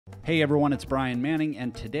Hey everyone, it's Brian Manning,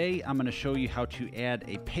 and today I'm going to show you how to add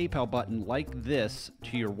a PayPal button like this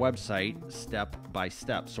to your website step by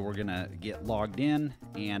step. So we're going to get logged in,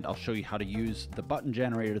 and I'll show you how to use the button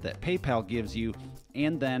generator that PayPal gives you,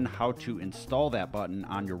 and then how to install that button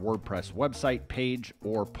on your WordPress website, page,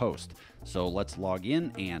 or post. So let's log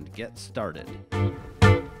in and get started.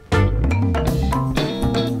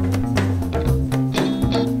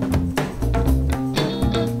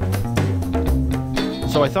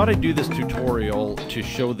 So I thought I'd do this tutorial to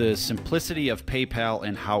show the simplicity of PayPal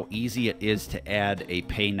and how easy it is to add a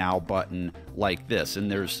Pay Now button like this.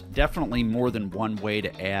 And there's definitely more than one way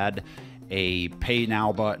to add a Pay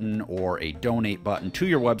Now button or a Donate button to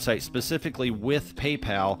your website, specifically with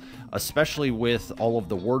PayPal, especially with all of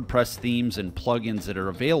the WordPress themes and plugins that are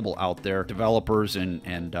available out there. Developers and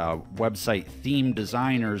website theme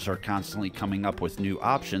designers are constantly coming up with new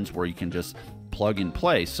options where you can just plug and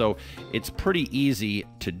play. So it's pretty easy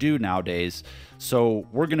to do nowadays. So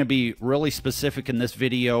we're going to be really specific in this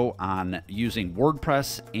video on using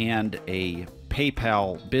WordPress and a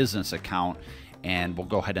PayPal business account. And we'll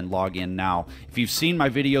go ahead and log in now. If you've seen my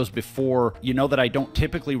videos before, you know that I don't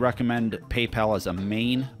typically recommend PayPal as a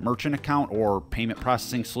main merchant account or payment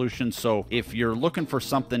processing solution. So if you're looking for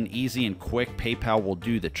something easy and quick, PayPal will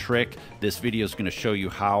do the trick. This video is going to show you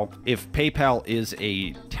how. If PayPal is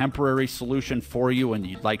a temporary solution for you and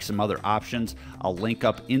you'd like some other options, I'll link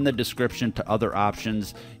up in the description to other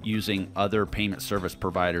options using other payment service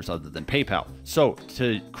providers other than PayPal. So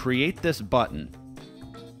to create this button,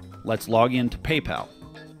 let's log into PayPal.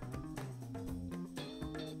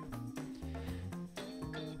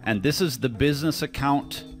 And this is the business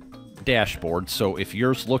account dashboard. So if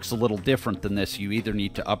yours looks a little different than this, you either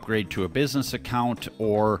need to upgrade to a business account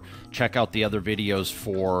or check out the other videos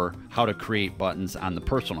for how to create buttons on the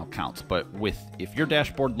personal accounts. But if your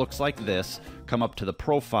dashboard looks like this, come up to the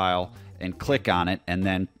profile and click on it, and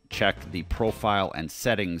then check the profile and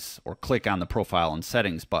settings, or click on the profile and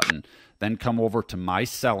settings button. Then come over to My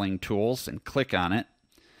Selling Tools and click on it.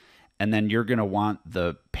 And then you're going to want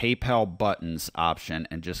the PayPal buttons option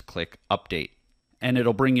and just click Update. And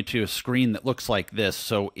it'll bring you to a screen that looks like this.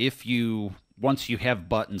 So once you have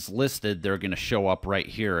buttons listed, they're going to show up right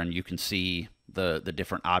here, and you can see the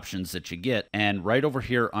different options that you get. And right over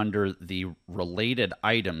here under the related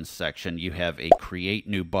items section, you have a create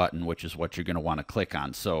new button, which is what you're going to want to click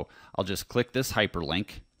on. So I'll just click this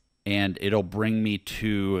hyperlink, and it'll bring me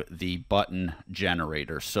to the button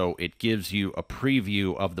generator. So it gives you a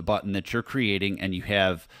preview of the button that you're creating, and you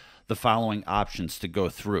have the following options to go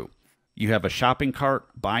through. You have a shopping cart,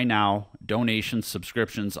 buy now, donations,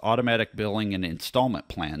 subscriptions, automatic billing, and installment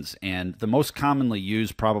plans. And the most commonly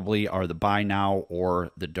used probably are the buy now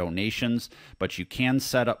or the donations, but you can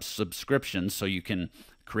set up subscriptions, so you can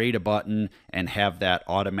create a button and have that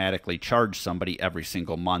automatically charge somebody every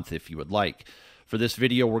single month if you would like. For this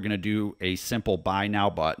video, we're going to do a simple buy now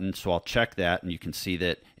button, so I'll check that, and you can see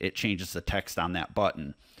that it changes the text on that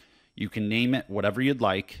button. You can name it whatever you'd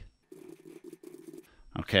like.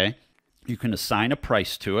 Okay. You can assign a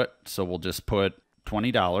price to it, so we'll just put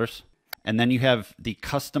 $20. And then you have the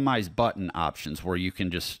customize button options where you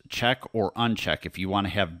can just check or uncheck. If you want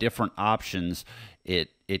to have different options,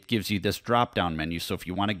 it gives you this drop-down menu. So if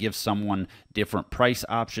you want to give someone different price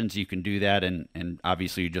options, you can do that. And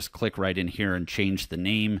obviously, you just click right in here and change the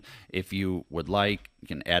name if you would like. You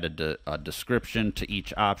can add a description to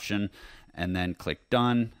each option, and then click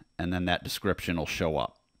Done, and then that description will show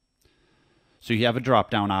up. So you have a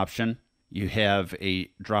drop-down option. You have a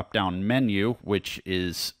drop-down menu, which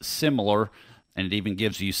is similar, and it even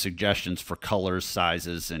gives you suggestions for colors,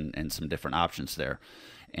 sizes, and some different options there.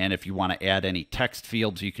 And if you want to add any text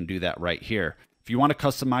fields, you can do that right here. If you want to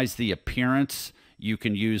customize the appearance, you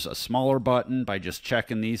can use a smaller button by just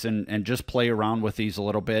checking these and just play around with these a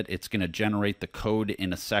little bit. It's going to generate the code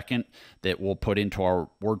in a second that we'll put into our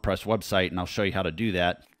WordPress website, and I'll show you how to do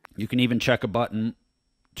that. You can even check a button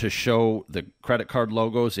to show the credit card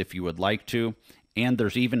logos if you would like to, and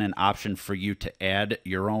there's even an option for you to add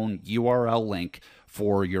your own URL link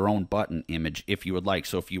for your own button image if you would like.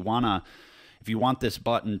 So if you want this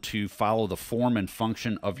button to follow the form and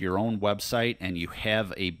function of your own website and you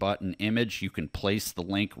have a button image, you can place the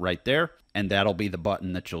link right there, and that'll be the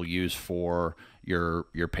button that you'll use for your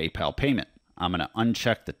PayPal payment. I'm going to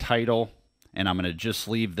uncheck the title, and I'm going to just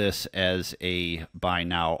leave this as a buy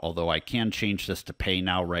now, although I can change this to pay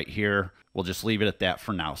now right here. We'll just leave it at that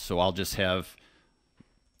for now. So I'm going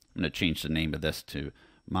to change the name of this to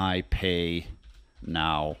My Pay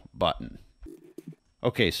Now Button.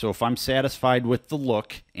 Okay, so if I'm satisfied with the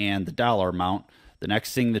look and the dollar amount, the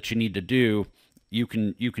next thing that you need to do you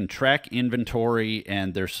can track inventory,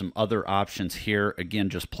 and there's some other options here. Again,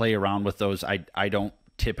 just play around with those. I don't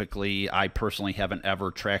typically, I personally haven't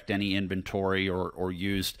ever tracked any inventory or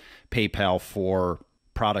used PayPal for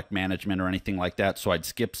product management or anything like that. So I'd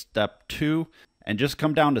skip step 2 and just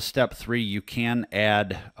come down to step 3. You can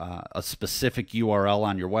add a specific URL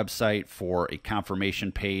on your website for a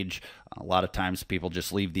confirmation page. A lot of times people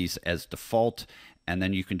just leave these as default, and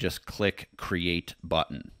then you can just click Create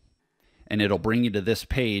Button. And it'll bring you to this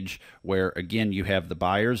page where, again, you have the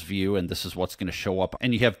buyer's view, and this is what's going to show up.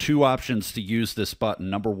 And you have 2 options to use this button.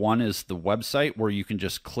 Number 1 is the website, where you can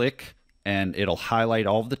just click and it'll highlight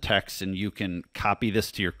all of the text, and you can copy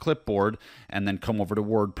this to your clipboard and then come over to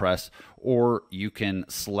WordPress, or you can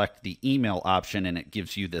select the email option and it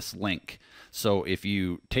gives you this link. So if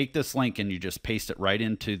you take this link and you just paste it right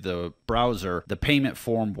into the browser, the payment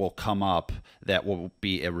form will come up that will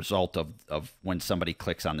be a result of when somebody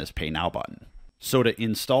clicks on this Pay Now button. So to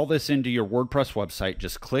install this into your WordPress website,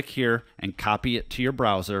 just click here and copy it to your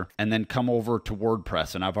browser, and then come over to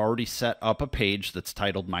WordPress. And I've already set up a page that's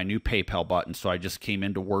titled My New PayPal Button. So I just came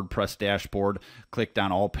into WordPress dashboard, clicked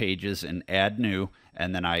on All Pages and Add New,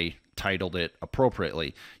 and then I titled it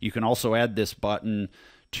appropriately. You can also add this button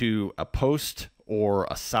to a post or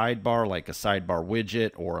a sidebar, like a sidebar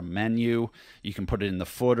widget or a menu. You can put it in the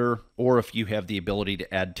footer, or if you have the ability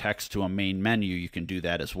to add text to a main menu, you can do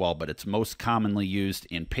that as well, but it's most commonly used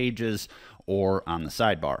in pages or on the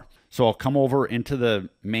sidebar. So I'll come over into the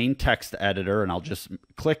main text editor and I'll just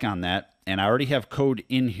click on that, and I already have code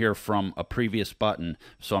in here from a previous button,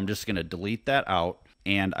 so I'm just going to delete that out.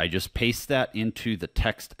 And I just paste that into the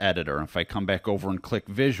text editor. If I come back over and click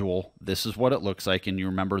visual, this is what it looks like. And you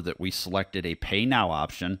remember that we selected a Pay Now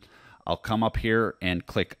option. I'll come up here and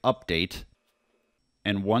click Update.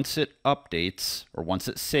 And once it updates, or once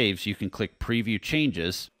it saves, you can click Preview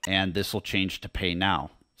Changes, and this will change to Pay Now.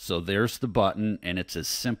 So there's the button, and it's as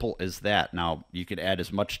simple as that. Now, you could add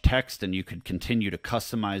as much text, and you could continue to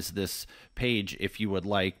customize this page if you would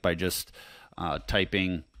like by just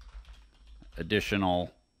typing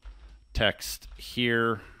additional text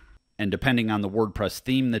here, and depending on the WordPress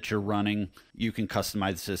theme that you're running, you can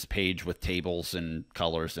customize this page with tables and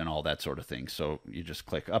colors and all that sort of thing. So you just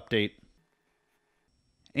click Update,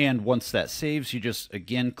 and once that saves, you just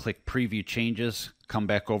again click Preview Changes, come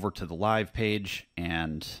back over to the live page,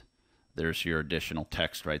 and there's your additional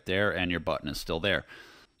text right there, and your button is still there.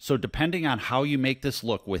 So depending on how you make this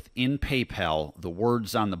look within PayPal, the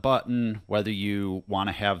words on the button, whether you want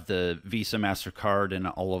to have the Visa, MasterCard, and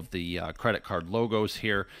all of the credit card logos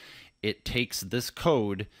here, it takes this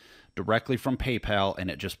code directly from PayPal and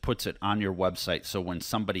it just puts it on your website. So when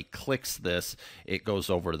somebody clicks this, it goes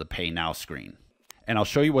over to the Pay Now screen. And I'll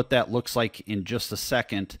show you what that looks like in just a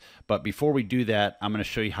second. But before we do that, I'm going to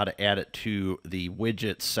show you how to add it to the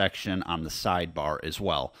widgets section on the sidebar as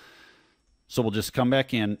well. So we'll just come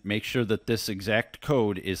back in, make sure that this exact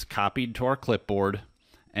code is copied to our clipboard,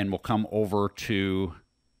 and we'll come over to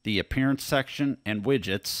the appearance section and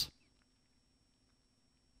widgets.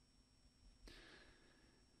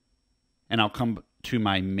 And I'll come to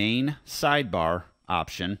my main sidebar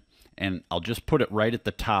option, and I'll just put it right at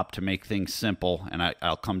the top to make things simple. And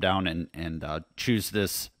I'll come down and choose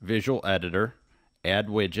this visual editor, add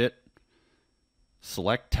widget,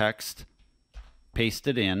 select text, paste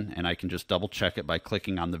it in, and I can just double check it by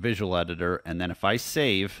clicking on the visual editor. And then if I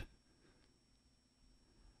save,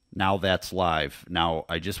 now that's live. Now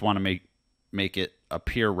I just want to make it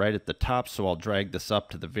appear right at the top, so I'll drag this up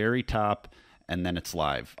to the very top, and then it's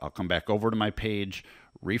live. I'll come back over to my page,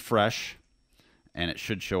 refresh, and it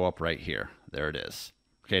should show up right here. There it is.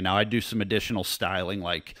 Okay, now I do some additional styling,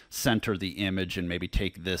 like center the image and maybe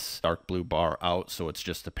take this dark blue bar out so it's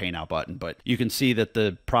just a Pay Now button. But you can see that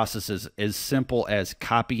the process is as simple as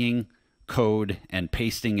copying code and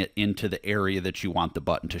pasting it into the area that you want the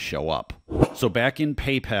button to show up. So back in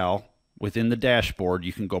PayPal, within the dashboard,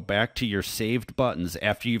 you can go back to your saved buttons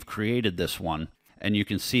after you've created this one, and you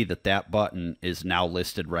can see that that button is now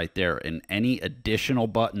listed right there, and any additional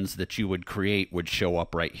buttons that you would create would show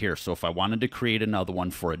up right here. So if I wanted to create another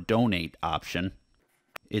one for a donate option,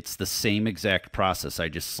 it's the same exact process. I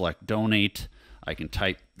just select donate. I can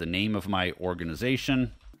type the name of my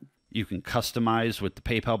organization. You can customize with the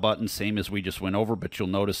PayPal button, same as we just went over, but you'll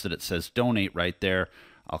notice that it says donate right there.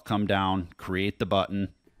 I'll come down, create the button,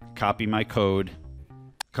 copy my code,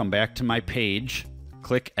 come back to my page,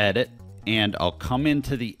 click edit, and I'll come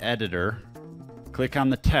into the editor, click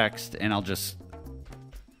on the text, and I'll just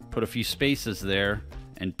put a few spaces there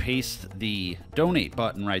and paste the donate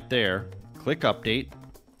button right there. Click update,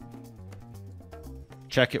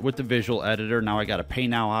 check it with the visual editor. Now I got a pay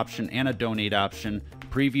now option and a donate option.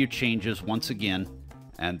 Preview changes once again,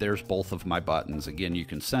 and there's both of my buttons. Again, you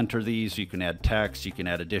can center these, you can add text, you can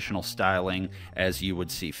add additional styling as you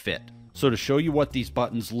would see fit. So to show you what these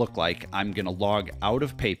buttons look like, I'm going to log out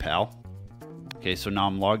of PayPal. Okay, so now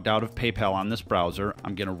I'm logged out of PayPal on this browser.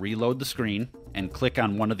 I'm going to reload the screen and click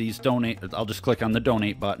on one of these donate. I'll just click on the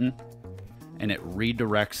donate button, and it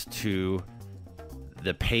redirects to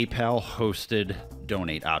the PayPal hosted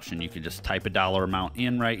donate option. You can just type a dollar amount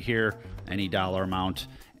in right here, any dollar amount,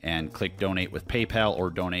 and click donate with PayPal or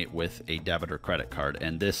donate with a debit or credit card.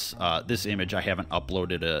 And this image, I haven't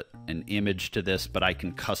uploaded an image to this, but I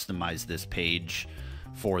can customize this page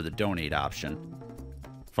for the donate option.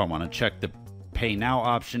 If I want to check the pay now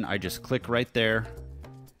option, I just click right there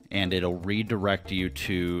and it'll redirect you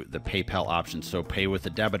to the PayPal option. So pay with a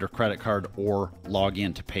debit or credit card or log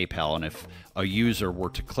into PayPal. And if a user were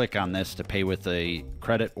to click on this to pay with a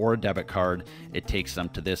credit or a debit card, it takes them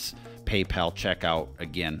to this PayPal checkout,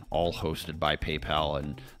 again, all hosted by PayPal,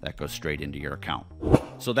 and that goes straight into your account.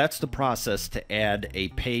 So that's the process to add a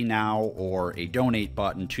pay now or a donate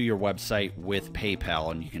button to your website with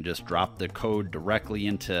PayPal, and you can just drop the code directly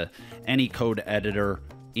into any code editor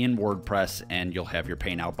in WordPress and you'll have your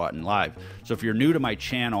pay now button live. So if you're new to my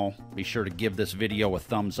channel, be sure to give this video a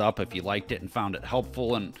thumbs up if you liked it and found it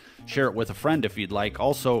helpful, and share it with a friend if you'd like.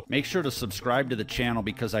 Also, make sure to subscribe to the channel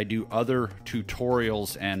because I do other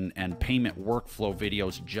tutorials and payment workflow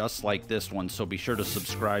videos just like this one. So be sure to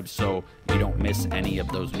subscribe so you don't miss any of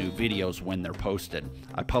those new videos when they're posted.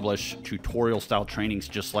 I publish tutorial style trainings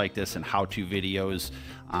just like this and how-to videos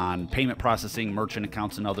on payment processing, merchant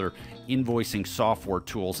accounts, and other invoicing software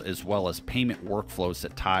tools, as well as payment workflows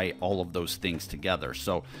that tie all of those things together.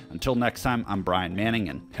 So until next time, I'm Brian Manning,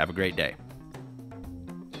 and have a great day.